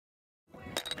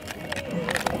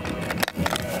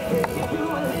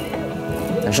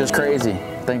It's just crazy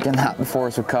thinking that the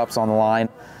Forest Wood Cup's on the line.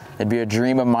 It'd be a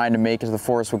dream of mine to make it to the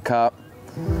Forest Wood Cup.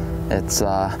 It's,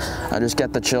 I just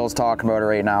get the chills talking about it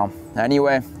right now.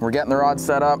 Anyway, we're getting the rod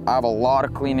set up. I have a lot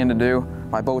of cleaning to do.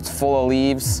 My boat's full of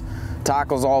leaves,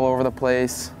 tackles all over the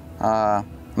place. I'm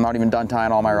not even done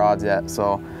tying all my rods yet,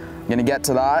 so I'm gonna get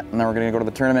to that, and then we're gonna go to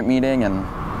the tournament meeting and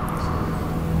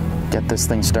get this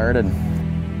thing started.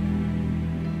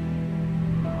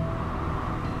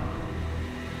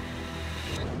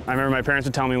 I remember my parents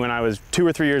would tell me when I was 2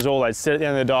 or 3 years old, I'd sit at the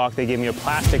end of the dock, they gave me a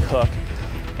plastic hook,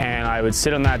 and I would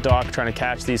sit on that dock trying to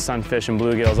catch these sunfish and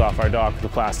bluegills off our dock with a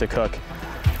plastic hook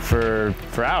for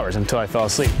hours until I fell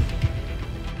asleep.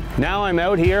 Now I'm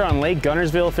out here on Lake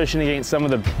Guntersville fishing against some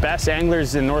of the best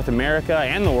anglers in North America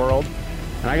and the world,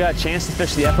 and I got a chance to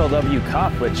fish the FLW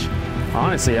Cup, which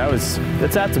honestly,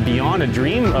 that's beyond a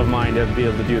dream of mine to be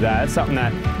able to do that. It's something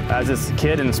that, as a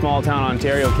kid in small town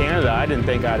Ontario, Canada, I didn't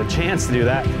think I had a chance to do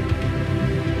that.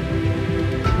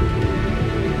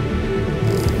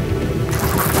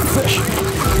 Fish.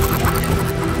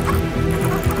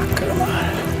 Come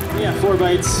on. Yeah, 4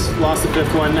 bites, lost the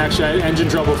 5th one. Actually, I had engine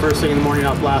trouble first thing in the morning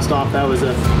off blast off. That was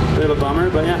a bit of a bummer,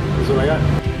 but yeah, that's what I got.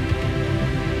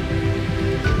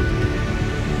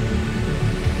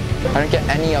 I didn't get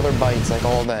any other bites like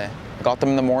all day. I got them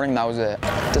in the morning, that was it.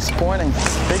 Disappointing,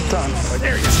 big time. Oh,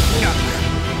 there he is. Yeah.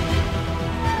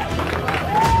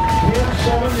 We had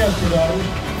 7 yesterday,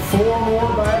 4 more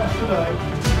bass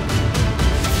today.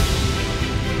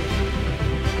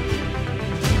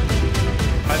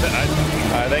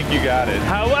 I think you got it.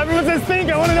 How everyone's this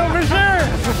thing? I want to know for sure.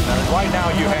 Right now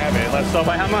you have it. Let's start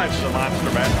By how much? the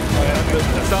monster man.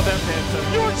 That's not that fancy.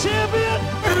 You're champion!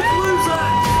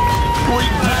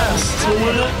 Sweet bass to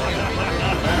win it.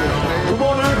 Come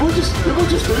on, Eric, we'll just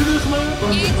do this, man.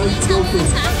 Can you tell me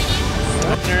what's happening?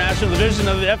 International division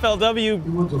of the FLW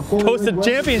Costa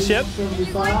Championship. Going to the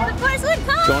Forest Wood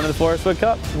Cup. Going to the Forest Wood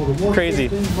Cup. Crazy.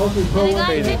 Oh my God,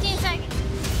 Crazy. 15 seconds.